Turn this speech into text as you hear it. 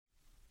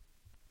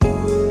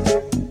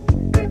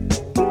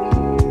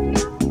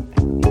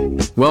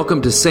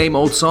Welcome to Same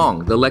Old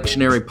Song, the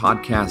lectionary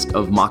podcast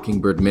of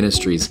Mockingbird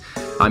Ministries.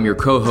 I'm your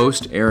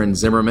co-host, Aaron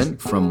Zimmerman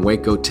from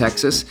Waco,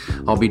 Texas.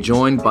 I'll be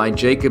joined by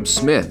Jacob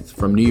Smith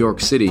from New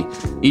York City.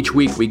 Each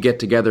week we get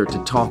together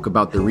to talk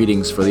about the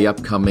readings for the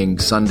upcoming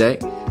Sunday.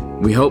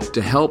 We hope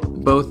to help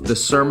both the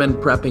sermon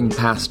prepping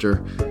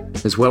pastor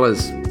as well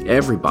as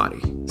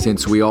everybody,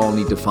 since we all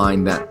need to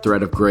find that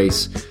thread of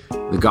grace,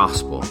 the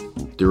gospel,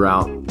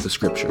 throughout the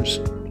scriptures.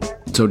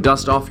 So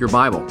dust off your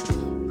Bible.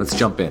 Let's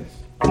jump in.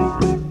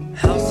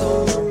 House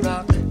on the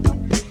rock.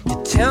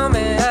 You tell me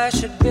I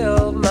should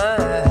build my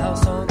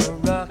house on the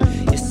rock.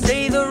 You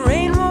say the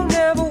rain will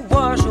never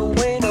wash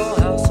away no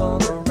house on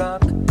the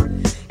rock.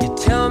 You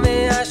tell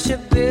me I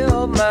should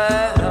build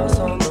my house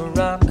on the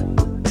rock.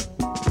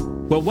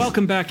 Well,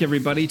 welcome back,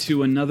 everybody,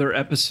 to another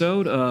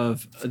episode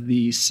of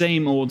the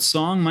Same Old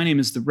Song. My name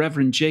is the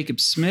Reverend Jacob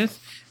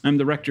Smith. I'm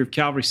the rector of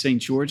Calvary St.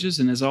 George's,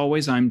 and as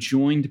always, I'm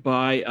joined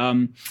by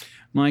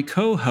my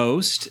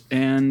co-host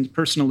and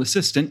personal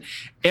assistant,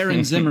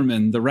 Aaron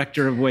Zimmerman, the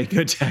rector of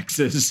Waco,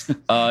 Texas.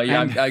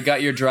 I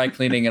got your dry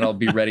cleaning and I'll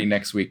be ready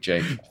next week,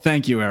 Jake.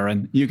 Thank you,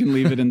 Aaron. You can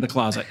leave it in the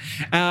closet.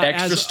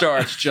 Extra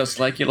starch, just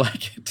like you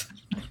like it.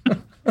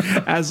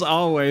 As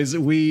always,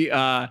 we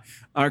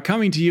are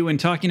coming to you and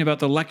talking about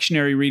the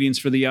lectionary readings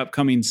for the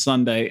upcoming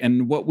Sunday.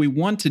 And what we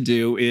want to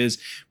do is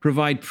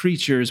provide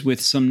preachers with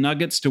some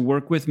nuggets to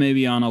work with,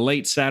 maybe on a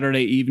late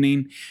Saturday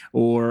evening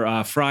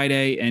or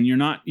Friday, and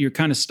you're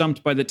kind of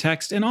stumped by the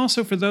text. And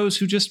also for those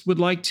who just would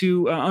like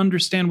to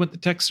understand what the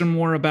texts are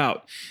more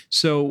about.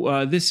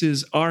 So this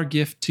is our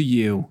gift to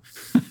you.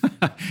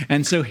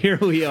 And so here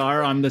we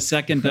are on the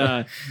second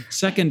Why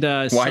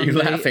Sunday. are you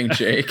laughing,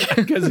 Jake?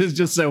 Because it's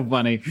just so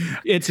funny.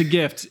 It's a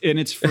gift and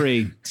it's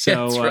free.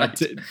 So right.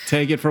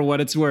 Take it for what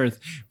it's worth.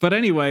 But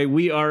anyway,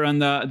 we are on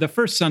the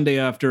first Sunday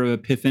after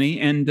Epiphany.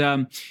 And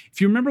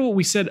if you remember what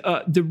we said,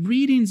 the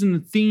readings and the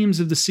themes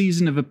of the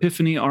season of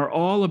Epiphany are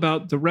all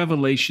about the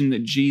revelation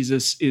that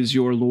Jesus is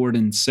your Lord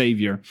and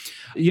Savior.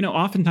 You know,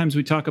 oftentimes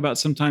we talk about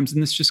sometimes,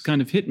 and this just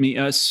kind of hit me,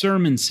 a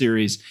sermon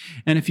series.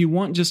 And if you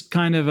want just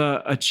kind of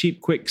a cheap,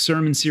 quick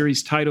sermon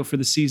series title for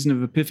the season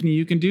of Epiphany,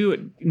 you can do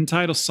it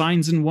entitled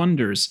Signs and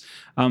Wonders,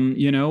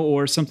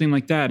 or something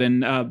like that.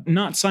 And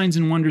not signs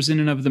and wonders in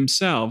and of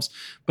themselves,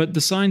 but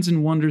the signs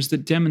and wonders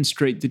that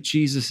demonstrate that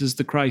Jesus is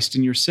the Christ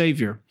and your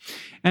Savior.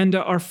 And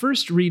our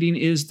first reading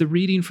is the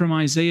reading from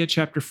Isaiah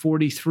chapter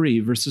 43,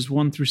 verses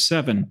 1 through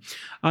 7.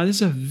 This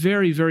is a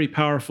very, very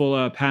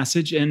powerful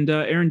passage. And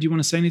Aaron, do you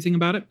want to say anything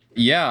about it?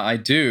 Yeah, I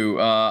do.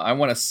 I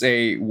want to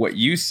say what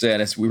you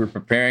said as we were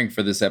preparing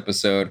for this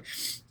episode.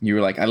 You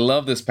were like, I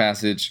love this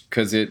passage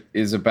because it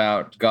is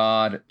about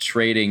God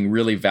trading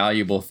really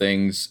valuable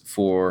things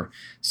for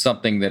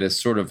something that is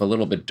sort of a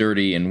little bit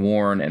dirty and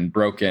worn and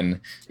broken.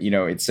 You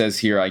know, it says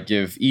here, I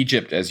give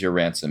Egypt as your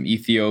ransom,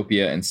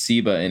 Ethiopia and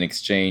Seba in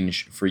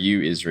exchange for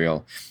you,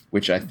 Israel,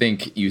 which I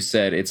think you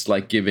said it's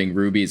like giving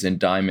rubies and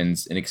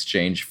diamonds in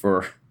exchange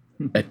for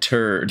a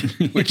turd,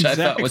 which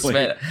Exactly. I thought was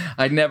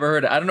I'd never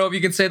heard it. I don't know if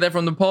you can say that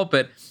from the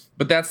pulpit,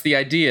 but that's the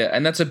idea.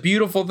 And that's a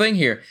beautiful thing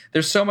here.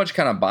 There's so much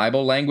kind of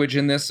Bible language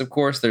in this, of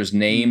course. There's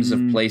names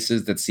of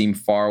places that seem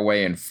far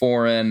away and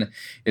foreign.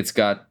 It's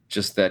got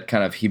just that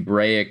kind of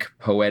Hebraic,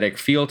 poetic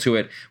feel to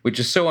it, which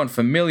is so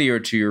unfamiliar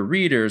to your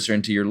readers or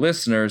to your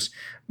listeners.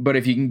 But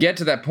if you can get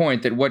to that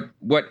point that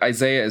what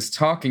Isaiah is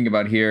talking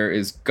about here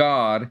is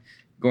God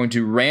going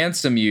to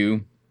ransom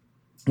you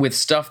with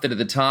stuff that at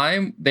the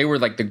time, they were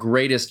like the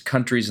greatest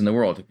countries in the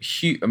world.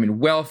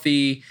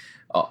 Wealthy,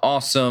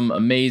 awesome,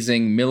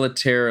 amazing,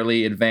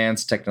 militarily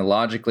advanced,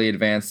 technologically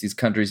advanced, these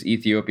countries,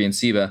 Ethiopia and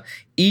Seba.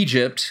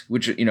 Egypt,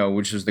 which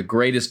was the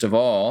greatest of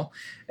all.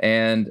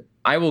 And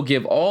I will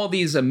give all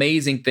these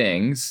amazing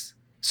things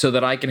so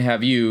that I can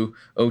have you,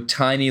 oh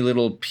tiny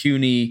little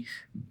puny,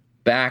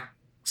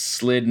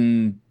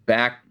 backslidden,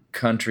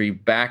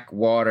 backcountry,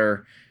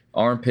 backwater,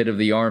 armpit of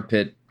the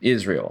armpit,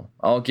 Israel.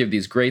 I'll give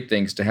these great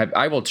things to have.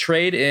 I will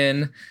trade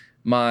in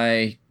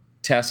my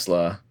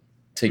Tesla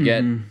to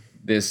get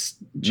this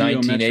Geo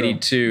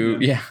 1982.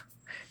 Metro.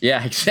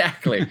 Yeah,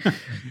 exactly.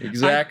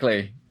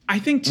 Exactly. I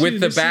think too,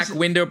 with the back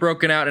window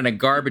broken out and a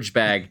garbage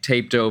bag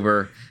taped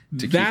over to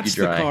keep you dry. That's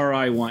the car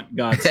I want,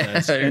 God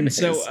says. And Nice.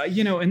 so,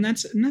 and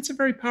that's a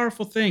very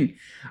powerful thing.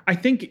 I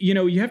think,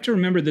 you have to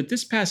remember that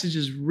this passage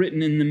is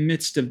written in the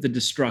midst of the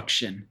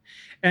destruction.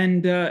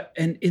 And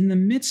in the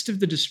midst of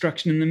the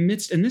destruction, and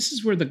this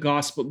is where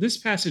this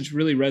passage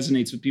really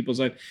resonates with people's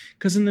life,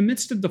 because in the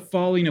midst of the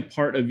falling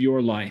apart of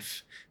your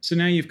life, so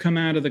now you've come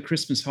out of the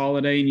Christmas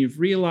holiday and you've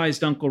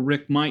realized Uncle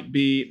Rick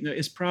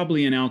is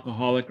probably an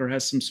alcoholic or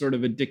has some sort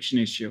of addiction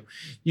issue.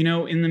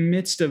 In the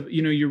midst of,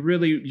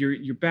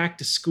 you're back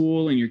to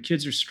school and your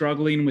kids are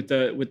struggling with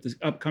the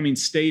upcoming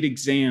state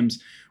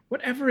exams.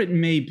 Whatever it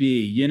may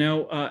be,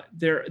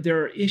 there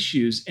are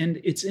issues, and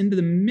it's into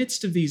the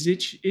midst of these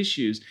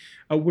issues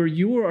where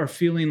you are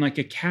feeling like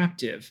a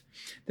captive,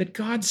 that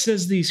God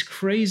says these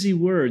crazy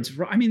words.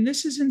 I mean,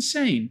 this is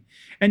insane.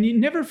 And you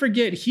never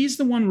forget, he's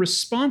the one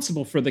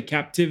responsible for the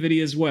captivity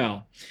as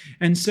well.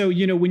 And so,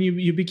 when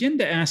you begin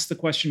to ask the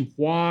question,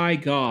 why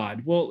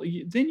God? Well,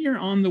 then you're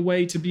on the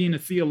way to being a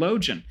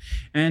theologian,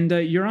 and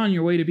you're on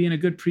your way to being a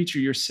good preacher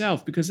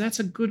yourself, because that's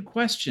a good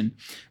question.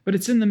 But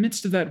it's in the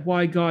midst of that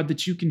why God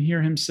that you can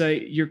hear him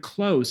say, you're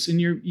close,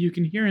 and you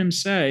can hear him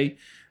say,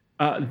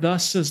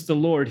 thus says the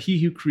Lord, he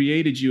who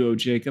created you, O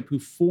Jacob, who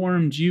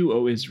formed you,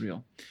 O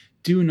Israel.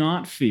 Do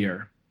not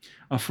fear.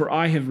 For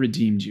I have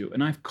redeemed you,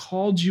 and I've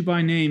called you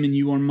by name, and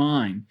you are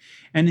mine.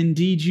 And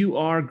indeed, you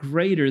are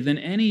greater than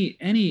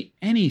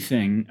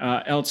anything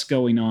else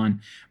going on.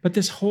 But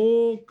this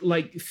whole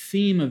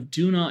theme of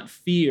do not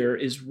fear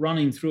is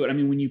running through it. I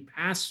mean, when you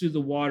pass through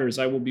the waters,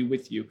 I will be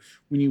with you.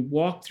 When you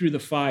walk through the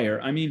fire,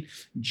 I mean,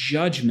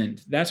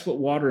 judgment. That's what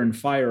water and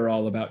fire are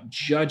all about,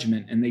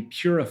 judgment, and they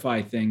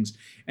purify things.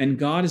 And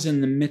God is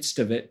in the midst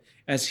of it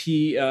as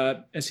he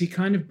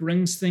kind of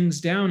brings things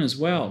down as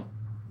well.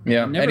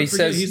 Yeah, and he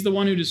says he's the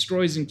one who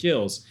destroys and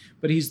kills,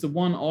 but he's the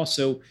one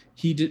also,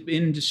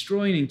 in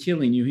destroying and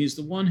killing you, he's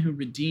the one who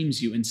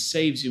redeems you and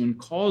saves you and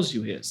calls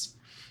you his.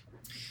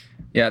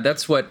 Yeah,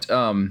 that's what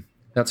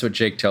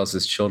Jake tells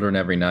his children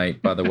every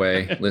night, by the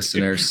way,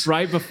 listeners.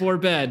 Right before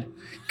bed.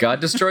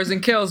 God destroys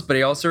and kills, but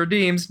he also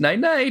redeems.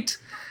 Night.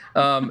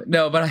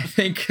 No, but I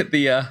think and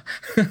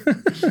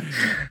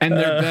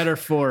they're better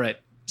for it.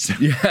 So.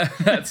 Yeah,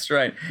 that's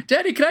right.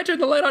 Daddy, can I turn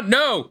the light on?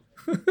 No.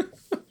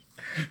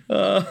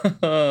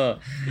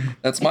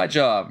 That's my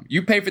job.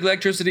 You pay for the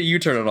electricity, you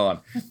turn it on.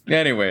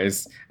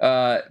 Anyways,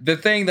 the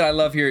thing that I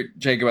love here,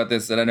 Jake, about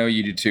this, that I know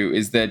you do too,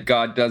 is that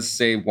God does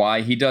say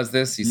why he does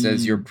this. He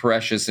says, you're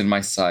precious in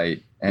my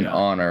sight and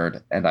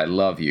honored, and I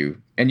love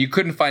you. And you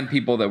couldn't find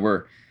people that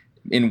were,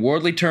 in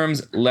worldly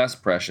terms, less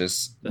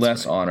precious,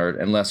 less honored,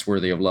 and less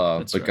worthy of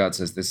love. But God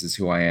says, this is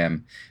who I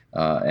am,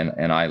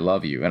 and I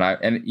love you.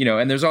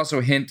 And there's also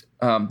a hint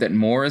that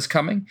more is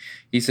coming.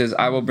 He says,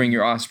 I will bring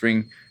your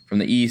offspring from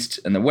the east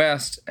and the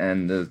west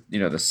and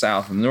the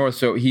south and the north.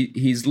 So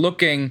he's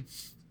looking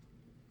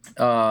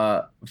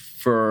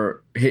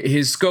for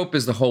his scope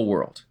is the whole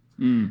world.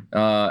 And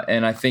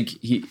I think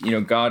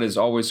God is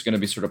always going to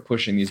be sort of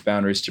pushing these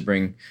boundaries to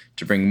bring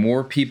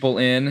more people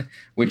in,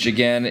 which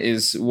again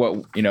is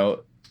what,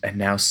 and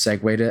now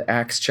segue to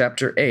Acts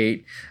chapter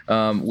 8,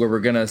 where we're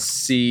going to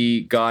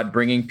see God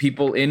bringing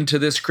people into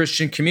this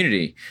Christian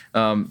community.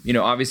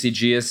 Obviously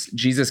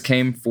Jesus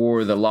came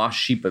for the lost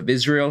sheep of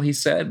Israel, he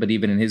said, but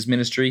even in his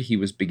ministry, he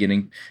was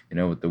beginning,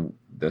 with the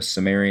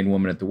Samaritan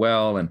woman at the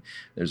well, and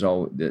there's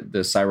all the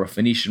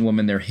Syrophoenician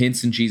woman. There are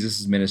hints in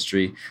Jesus'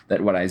 ministry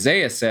that what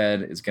Isaiah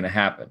said is going to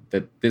happen,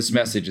 that this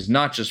message is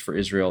not just for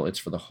Israel, it's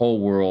for the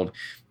whole world.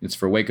 It's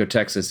for Waco,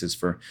 Texas. It's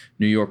for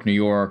New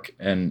York,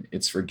 and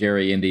it's for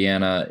Gary,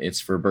 Indiana.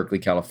 It's for Berkeley,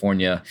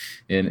 California,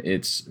 and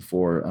it's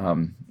for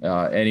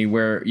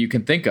anywhere you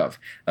can think of.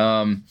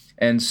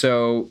 And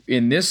so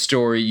in this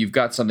story, you've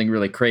got something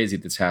really crazy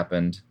that's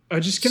happened.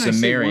 Just can I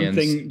say one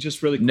thing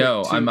just really quick?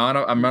 No, I'm on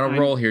a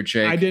roll here,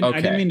 Jake. I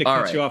didn't mean to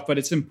cut you off, but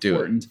it's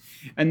important.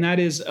 And that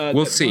is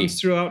we'll see. Runs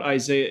throughout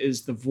Isaiah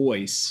is the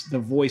voice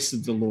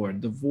of the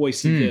Lord, the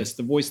voice of this,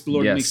 the voice of the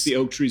Lord makes the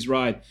oak trees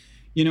writhe.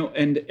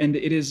 And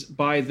it is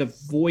by the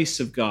voice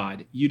of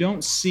God. You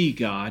don't see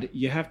God,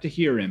 you have to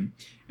hear him.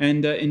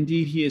 And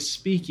indeed, he is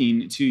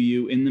speaking to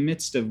you in the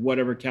midst of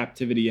whatever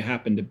captivity you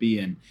happen to be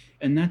in.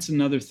 And that's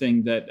another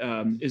thing that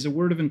is a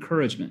word of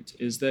encouragement,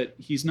 is that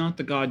he's not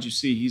the God you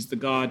see. He's the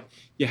God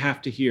you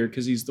have to hear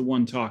because he's the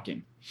one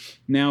talking.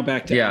 Now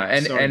back to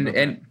Acts.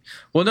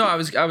 Well, no, I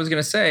was going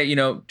to say,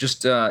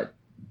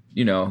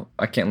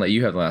 I can't let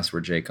you have the last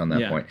word, Jake, on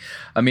that point.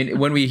 I mean,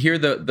 when we hear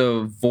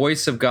the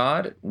voice of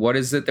God, what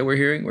is it that we're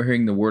hearing? We're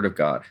hearing the word of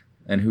God.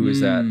 And who is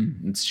that?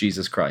 It's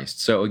Jesus Christ.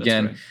 So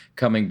again,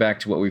 coming back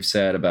to what we've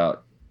said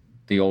about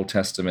the Old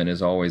Testament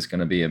is always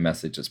going to be a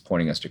message that's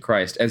pointing us to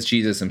Christ, as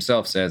Jesus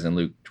himself says in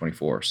Luke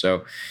 24.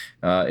 So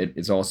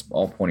it's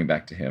all pointing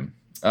back to him.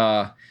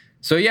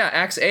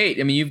 Acts 8,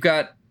 I mean, you've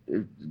got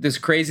this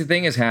crazy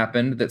thing has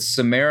happened that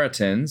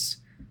Samaritans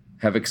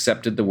have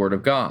accepted the word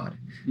of God.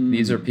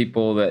 These are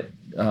people that,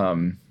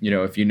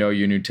 if you know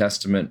your New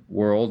Testament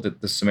world,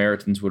 that the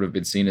Samaritans would have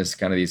been seen as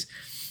kind of these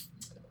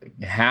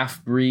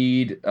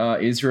half-breed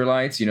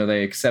Israelites.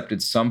 They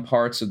accepted some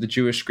parts of the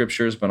Jewish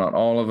scriptures, but not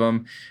all of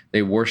them.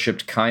 They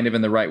worshipped kind of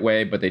in the right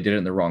way, but they did it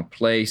in the wrong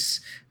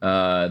place.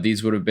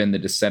 These would have been the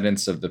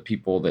descendants of the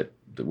people that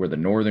were the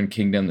northern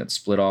kingdom that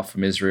split off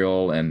from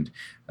Israel and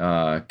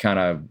kind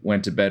of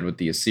went to bed with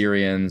the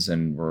Assyrians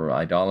and were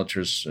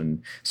idolaters.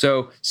 And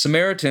so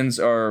Samaritans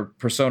are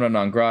persona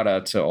non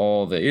grata to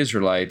all the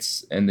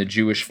Israelites, and the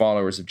Jewish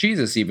followers of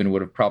Jesus even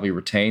would have probably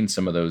retained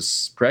some of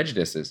those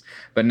prejudices.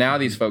 But now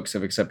these folks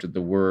have accepted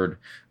the word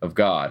of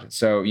God.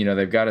 So,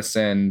 they've got to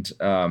send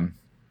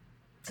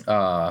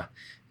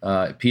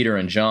Peter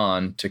and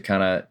John to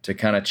kind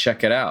of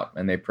check it out,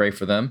 and they pray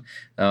for them.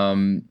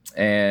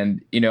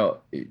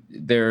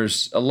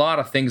 There's a lot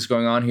of things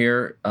going on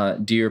here.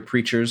 Dear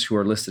preachers who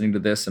are listening to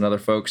this and other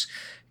folks,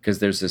 because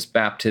there's this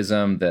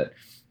baptism that,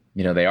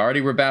 they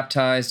already were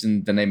baptized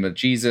in the name of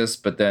Jesus,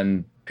 but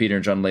then Peter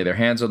and John lay their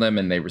hands on them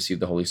and they receive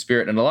the Holy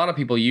Spirit. And a lot of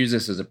people use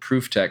this as a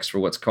proof text for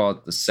what's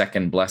called the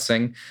second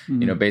blessing.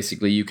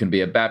 Basically you can be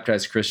a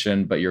baptized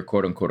Christian, but you're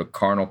quote unquote a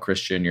carnal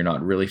Christian. You're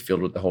not really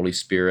filled with the Holy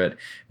Spirit.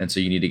 And so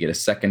you need to get a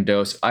second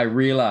dose.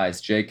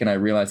 Jake and I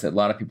realize that a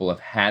lot of people have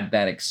had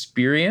that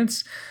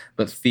experience,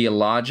 but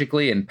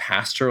theologically and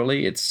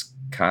pastorally, it's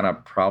kind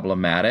of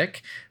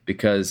problematic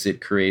because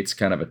it creates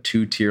kind of a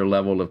two-tier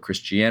level of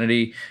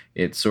Christianity.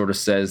 It sort of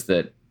says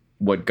that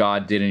what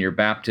God did in your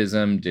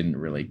baptism didn't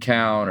really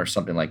count or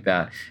something like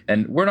that.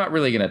 And we're not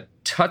really going to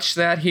touch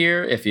that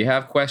here. If you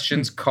have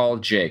questions, call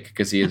Jake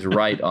because he is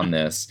right on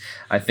this.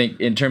 I think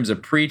in terms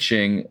of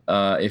preaching,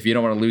 if you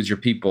don't want to lose your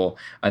people,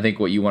 I think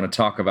what you want to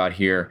talk about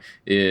here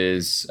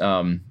is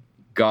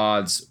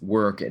God's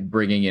work at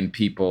bringing in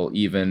people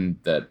even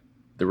that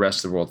the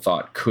rest of the world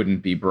thought couldn't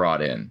be brought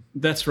in.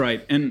 That's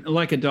right. And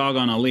like a dog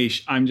on a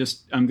leash, I'm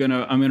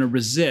gonna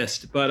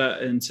resist,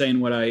 but in saying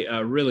what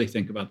I really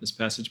think about this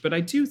passage. But I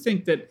do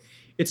think that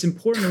it's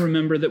important to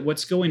remember that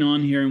what's going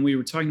on here, and we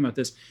were talking about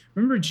this.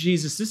 Remember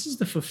Jesus, this is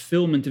the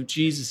fulfillment of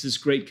Jesus's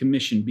Great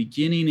Commission,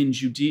 beginning in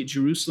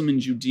Jerusalem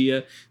and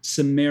Judea,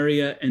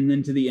 Samaria, and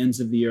then to the ends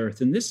of the earth.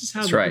 And this is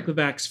how book of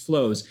Acts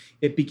flows.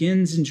 It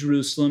begins in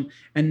Jerusalem,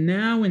 and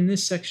now in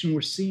this section,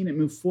 we're seeing it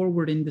move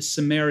forward into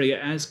Samaria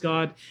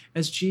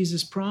as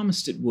Jesus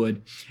promised it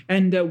would.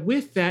 And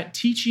with that,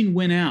 teaching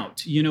went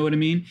out, you know what I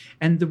mean?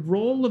 And the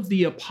role of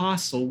the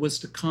apostle was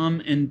to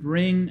come and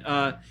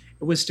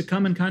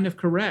kind of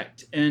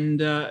correct. And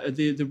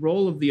the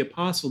role of the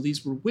apostle,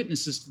 these were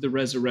witnesses to the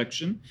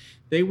resurrection.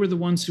 They were the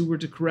ones who were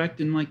to correct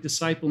and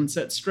disciple and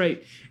set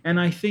straight. And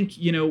I think,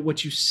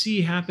 what you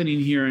see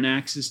happening here in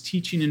Acts is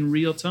teaching in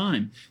real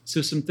time.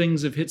 So some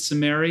things have hit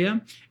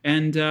Samaria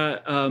and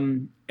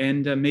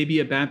maybe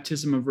a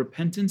baptism of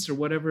repentance or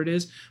whatever it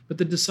is. But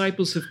the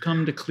disciples have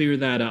come to clear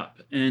that up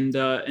and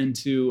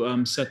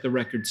to set the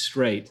record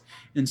straight.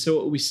 And so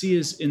what we see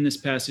is in this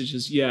passage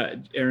is,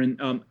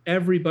 Aaron,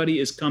 everybody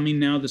is coming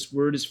now. This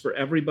word is for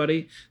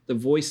everybody. The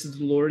voice of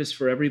the Lord is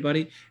for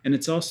everybody. And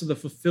it's also the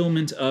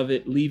fulfillment of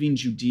it leaving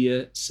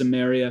Judea,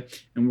 Samaria.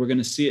 And we're going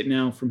to see it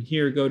now from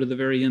here go to the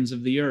very ends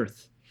of the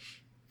earth.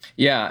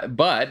 Yeah,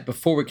 but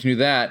before we can do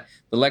that,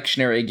 the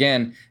lectionary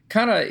again,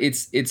 kind of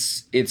it's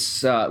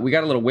we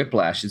got a little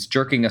whiplash. It's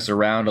jerking us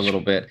around a little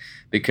bit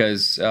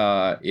because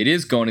it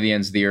is going to the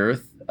ends of the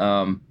earth,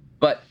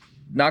 but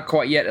not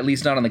quite yet, at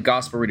least not on the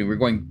gospel reading. We're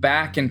going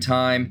back in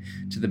time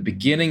to the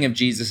beginning of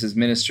Jesus'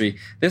 ministry.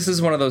 This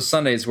is one of those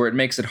Sundays where it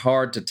makes it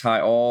hard to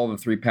tie all the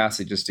three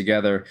passages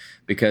together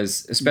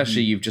because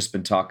especially you've just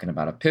been talking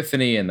about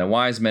Epiphany and the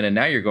wise men, and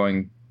now you're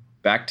going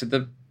back to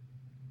the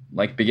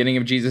beginning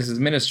of Jesus'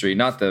 ministry,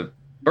 not the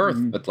birth,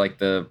 but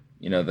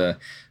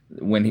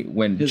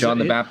when John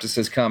the Baptist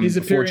has come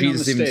before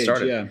Jesus even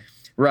started. Yeah.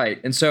 Right.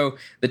 And so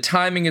the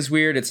timing is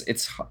weird.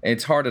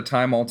 It's hard to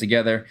time all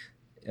together.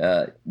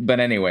 But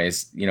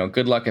anyways,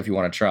 good luck if you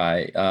want to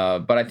try.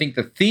 But I think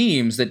the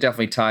themes that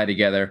definitely tie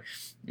together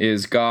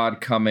is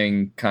God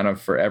coming kind of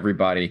for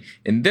everybody.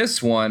 In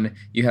this one,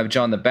 you have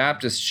John the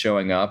Baptist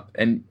showing up.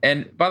 And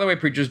by the way,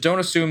 preachers, don't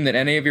assume that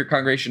any of your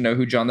congregation know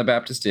who John the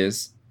Baptist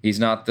is. He's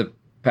not the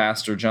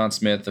pastor John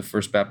Smith of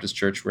First Baptist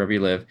Church, wherever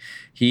you live.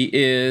 He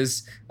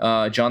is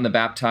John the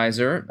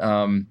Baptizer,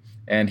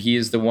 and he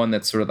is the one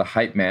that's sort of the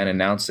hype man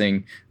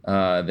announcing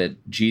that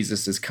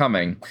Jesus is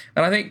coming.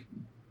 And I think,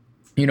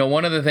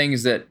 one of the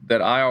things that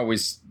I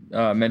always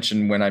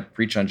mention when I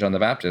preach on John the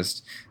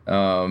Baptist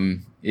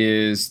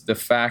is the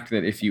fact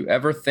that if you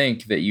ever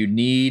think that you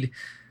need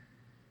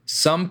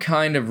some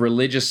kind of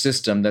religious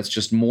system that's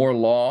just more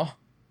law,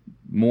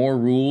 more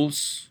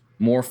rules,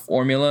 more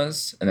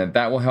formulas, and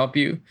that will help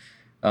you,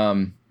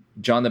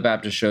 John the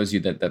Baptist shows you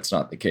that that's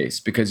not the case,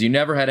 because you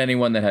never had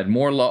anyone that had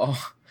more law,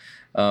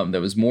 that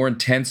was more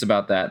intense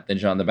about that than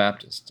John the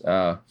Baptist.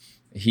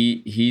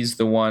 He's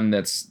the one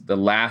that's the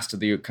last of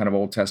the kind of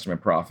Old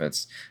Testament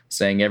prophets,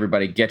 saying,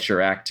 everybody get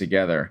your act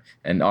together,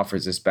 and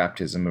offers this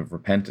baptism of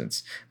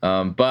repentance.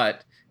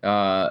 But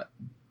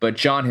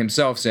John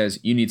himself says,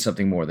 you need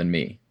something more than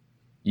me.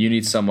 You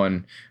need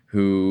someone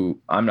who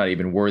I'm not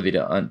even worthy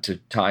to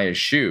tie his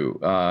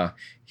shoe.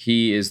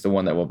 He is the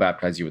one that will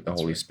baptize you with the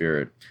Holy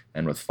Spirit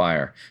and with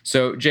fire.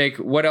 So, Jake,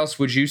 what else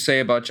would you say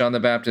about John the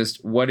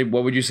Baptist? What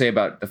would you say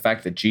about the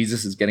fact that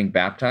Jesus is getting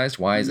baptized?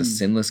 Why is a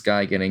sinless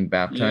guy getting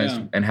baptized?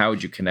 Yeah. And how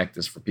would you connect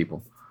this for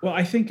people? Well,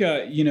 I think,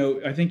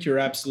 I think you're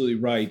absolutely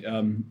right.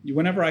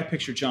 Whenever I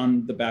picture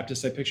John the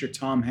Baptist, I picture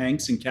Tom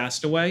Hanks in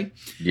Castaway.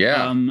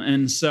 Yeah.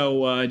 And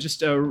so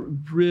just a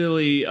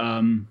really...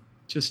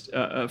 just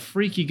a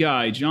freaky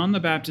guy. John the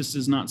Baptist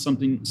is not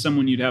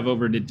someone you'd have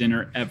over to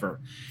dinner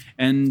ever.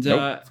 And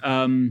nope.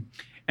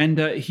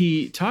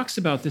 He talks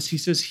about this. He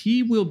says,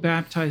 he will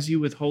baptize you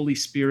with Holy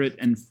Spirit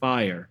and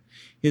fire.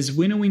 His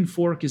winnowing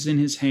fork is in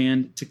his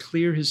hand to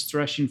clear his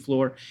threshing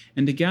floor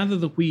and to gather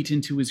the wheat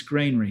into his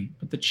granary,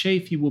 but the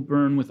chaff he will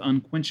burn with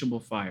unquenchable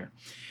fire.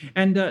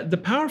 And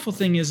the powerful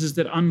thing is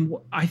that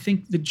I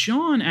think that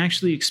John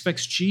actually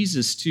expects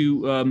Jesus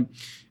to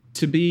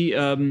to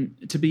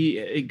be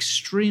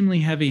extremely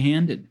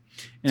heavy-handed.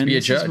 And to be a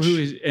this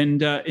is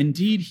judge.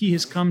 Indeed, he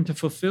has come to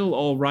fulfill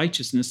all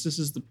righteousness. This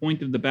is the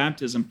point of the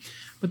baptism.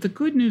 But the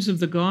good news of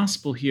the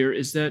gospel here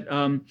is that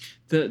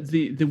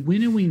the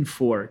winnowing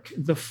fork,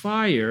 the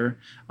fire,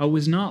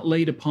 was not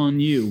laid upon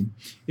you.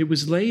 It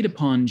was laid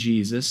upon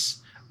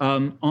Jesus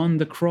on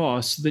the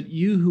cross, that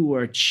you who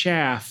are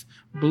chaff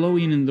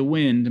blowing in the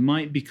wind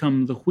might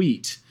become the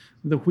wheat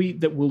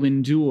that will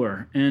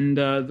endure, and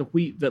the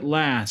wheat that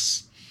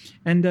lasts.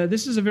 And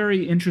this is a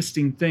very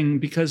interesting thing,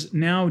 because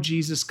now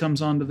Jesus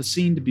comes onto the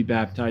scene to be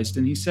baptized,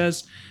 and he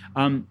says,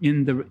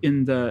 in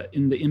the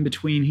in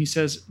between, he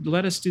says,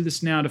 "Let us do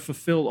this now to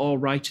fulfill all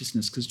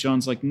righteousness." Because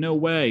John's like, "No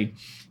way,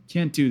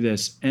 can't do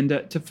this." And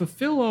to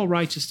fulfill all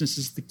righteousness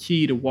is the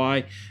key to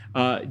why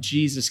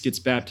Jesus gets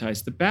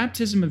baptized. The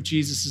baptism of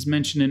Jesus is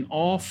mentioned in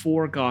all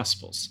four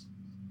Gospels.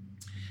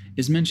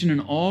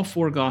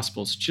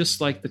 Just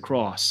like the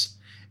cross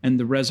and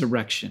the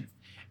resurrection.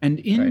 And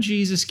in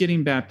Jesus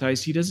getting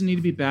baptized, he doesn't need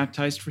to be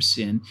baptized for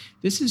sin.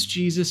 This is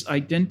Jesus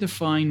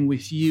identifying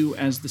with you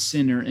as the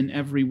sinner in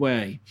every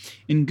way.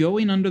 In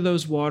going under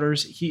those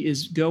waters, he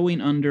is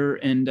going under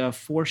and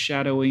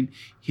foreshadowing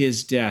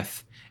his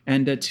death,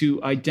 and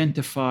to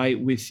identify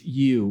with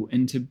you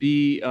and to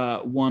be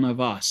one of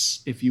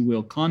us, if you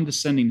will,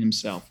 condescending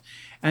himself.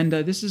 And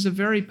this is a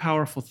very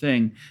powerful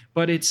thing,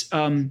 but it's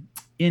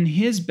in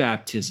his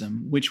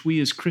baptism, which we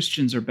as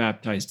Christians are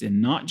baptized in,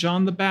 not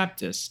John the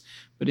Baptist,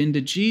 but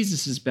into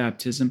Jesus'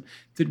 baptism,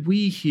 that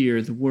we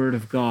hear the word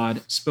of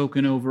God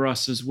spoken over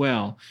us as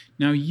well.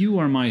 Now you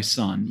are my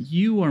son,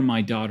 you are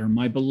my daughter,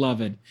 my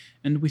beloved,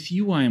 and with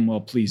you I am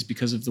well pleased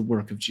because of the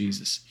work of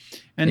Jesus.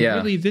 And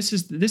really, this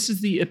is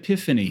the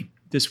epiphany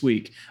this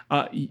week.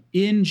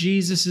 In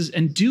Jesus's,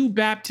 and do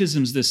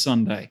baptisms this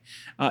Sunday.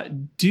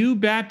 Do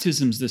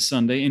baptisms this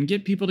Sunday and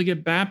get people to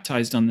get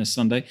baptized on this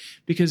Sunday,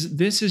 because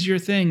this is your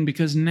thing,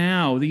 because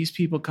now these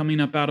people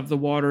coming up out of the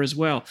water as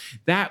well,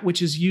 that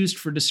which is used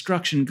for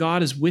destruction,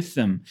 God is with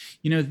them.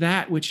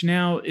 That which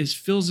now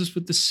fills us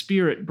with the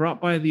Spirit brought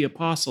by the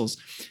apostles,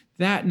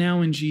 that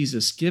now in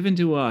Jesus, given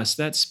to us,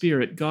 that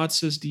Spirit, God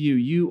says to you,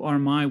 you are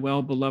my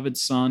well-beloved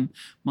son,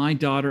 my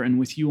daughter, and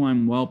with you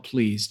I'm well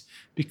pleased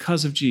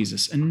because of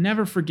Jesus. And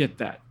never forget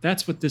that.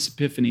 That's what this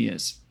epiphany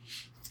is.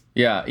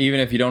 Yeah, even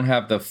if you don't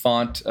have the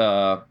font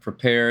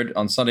prepared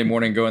on Sunday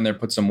morning, go in there,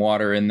 put some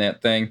water in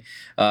that thing.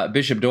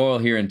 Bishop Doyle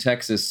here in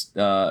Texas,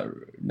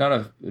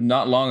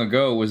 not long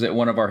ago, was at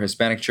one of our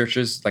Hispanic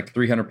churches, like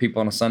 300 people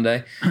on a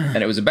Sunday,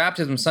 and it was a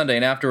baptism Sunday.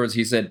 And afterwards,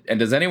 he said, "And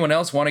does anyone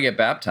else want to get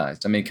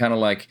baptized?" I mean, kind of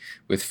like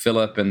with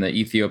Philip and the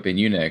Ethiopian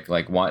eunuch,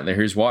 like,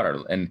 here's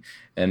water.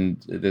 And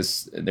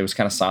there was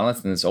kind of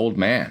silence, and this old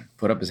man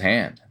put up his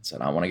hand and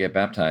said, "I want to get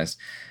baptized."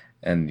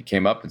 And he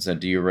came up and said,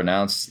 "Do you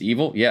renounce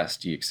evil?" "Yes."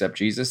 "Do you accept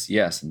Jesus?"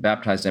 "Yes." And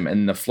baptized him.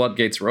 And the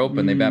floodgates were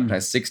open. They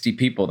baptized 60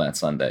 people that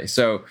Sunday.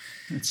 So,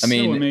 so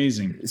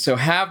amazing. So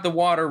have the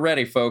water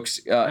ready, folks.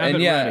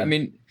 Ready. I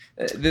mean,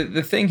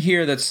 the thing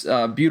here that's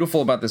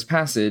beautiful about this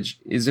passage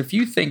is, if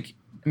you think,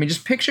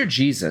 just picture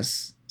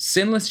Jesus,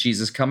 sinless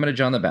Jesus, coming to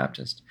John the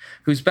Baptist,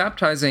 who's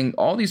baptizing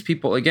all these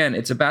people. Again,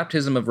 it's a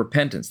baptism of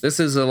repentance. This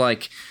is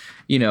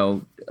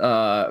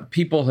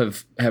people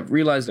have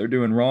realized they're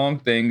doing wrong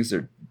things.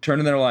 They're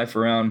turning their life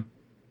around.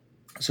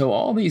 So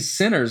all these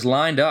sinners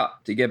lined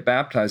up to get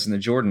baptized in the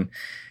Jordan.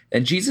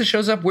 And Jesus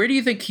shows up. Where do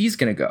you think he's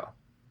going to go?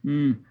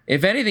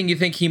 If anything, you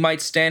think he might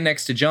stand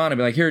next to John and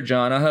be like, "Here,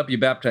 John, I'll help you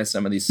baptize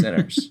some of these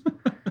sinners."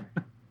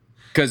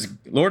 Because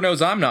Lord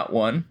knows I'm not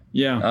one.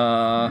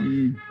 Yeah.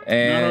 And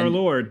not our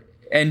Lord.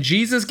 And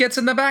Jesus gets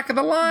in the back of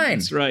the line.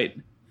 That's right.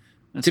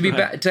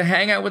 To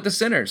hang out with the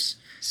sinners.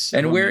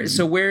 Where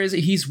is it?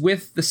 He's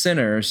with the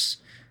sinners.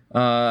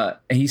 And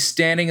he's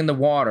standing in the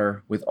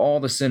water with all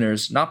the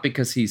sinners, not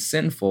because he's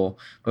sinful,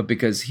 but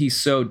because he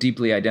so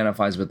deeply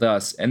identifies with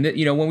us. And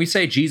when we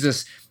say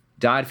Jesus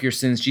died for your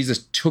sins,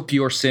 Jesus took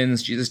your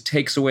sins, Jesus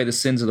takes away the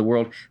sins of the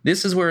world,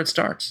 this is where it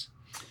starts.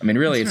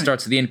 It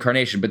starts at the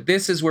incarnation, but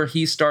this is where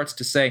he starts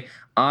to say,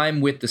 "I'm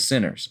with the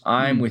sinners.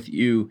 I'm with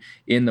you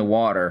in the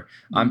water.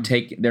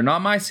 They're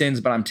not my sins,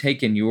 but I'm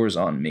taking yours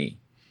on me."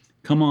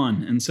 Come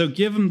on. And so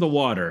give him the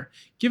water.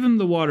 Give him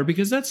the water,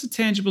 because that's a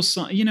tangible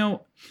sign.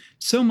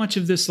 So much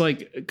of this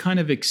kind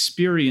of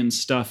experience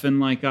stuff, and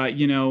when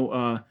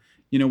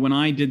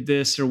I did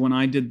this or when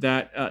I did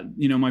that,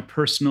 my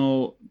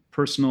personal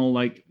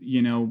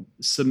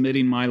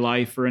submitting my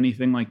life or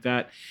anything like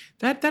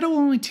that'll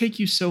only take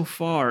you so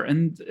far.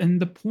 And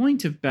the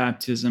point of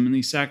baptism and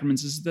these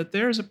sacraments is that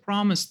there's a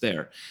promise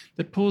there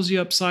that pulls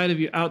you outside of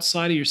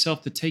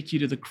yourself to take you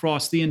to the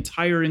cross, the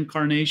entire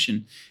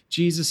incarnation,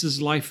 Jesus'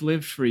 life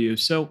lived for you.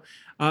 So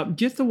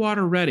get the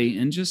water ready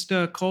and just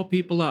call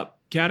people up.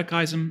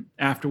 Catechize them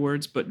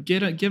afterwards, but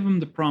give them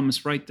the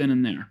promise right then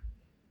and there.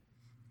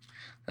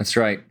 That's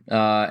right.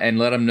 And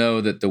let them know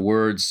that the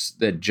words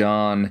that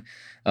John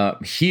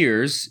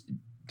hears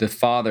the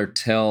Father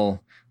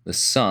tell the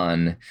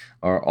Son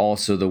are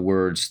also the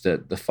words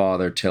that the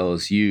Father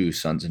tells you,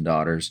 sons and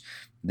daughters,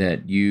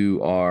 that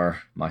you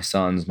are my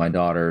sons, my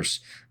daughters,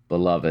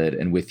 beloved,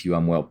 and with you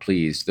I'm well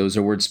pleased. Those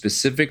are words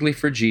specifically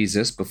for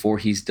Jesus before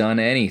he's done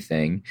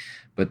anything,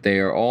 but they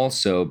are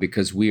also,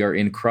 because we are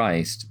in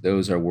Christ,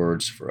 those are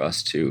words for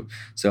us too.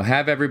 So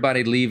have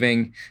everybody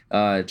leaving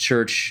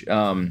church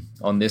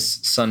on this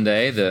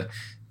Sunday, the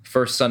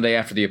first Sunday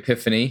after the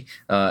Epiphany,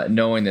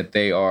 knowing that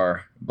they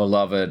are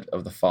beloved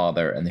of the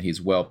Father and that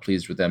he's well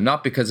pleased with them,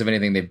 not because of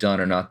anything they've done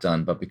or not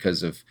done, but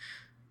because of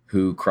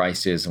who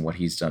Christ is and what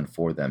he's done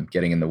for them,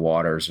 getting in the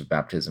waters of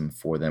baptism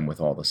for them with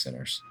all the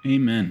sinners.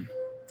 Amen.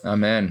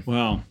 Amen.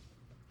 Wow.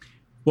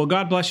 Well,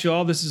 God bless you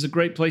all. This is a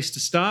great place to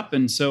stop.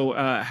 And so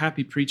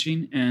happy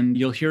preaching, and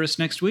you'll hear us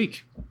next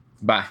week.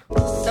 Bye.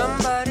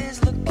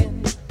 Somebody's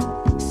looking,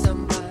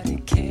 somebody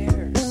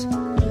cares,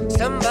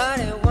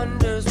 somebody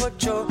wonders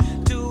what you're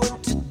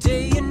doing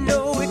today. You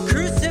know we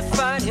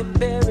crucified him,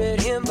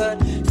 buried him, but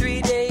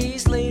 3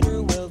 days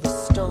later, well, the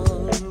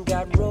stone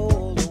got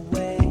rolled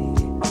away.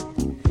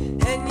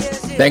 And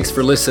yes, Thanks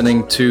for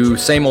listening to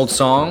Same Old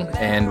Song,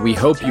 and we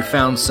hope you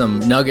found some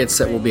nuggets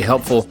that will be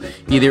helpful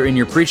either in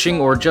your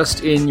preaching or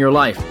just in your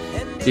life.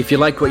 If you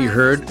liked what you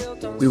heard,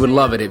 we would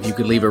love it if you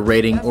could leave a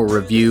rating or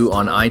review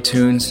on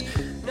iTunes.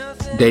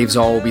 Dave's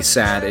All will be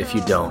sad if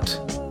you don't.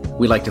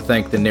 We'd like to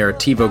thank the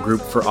Narrativo Group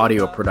for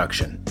audio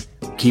production.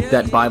 Keep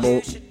that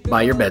Bible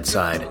by your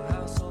bedside,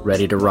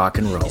 ready to rock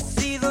and roll.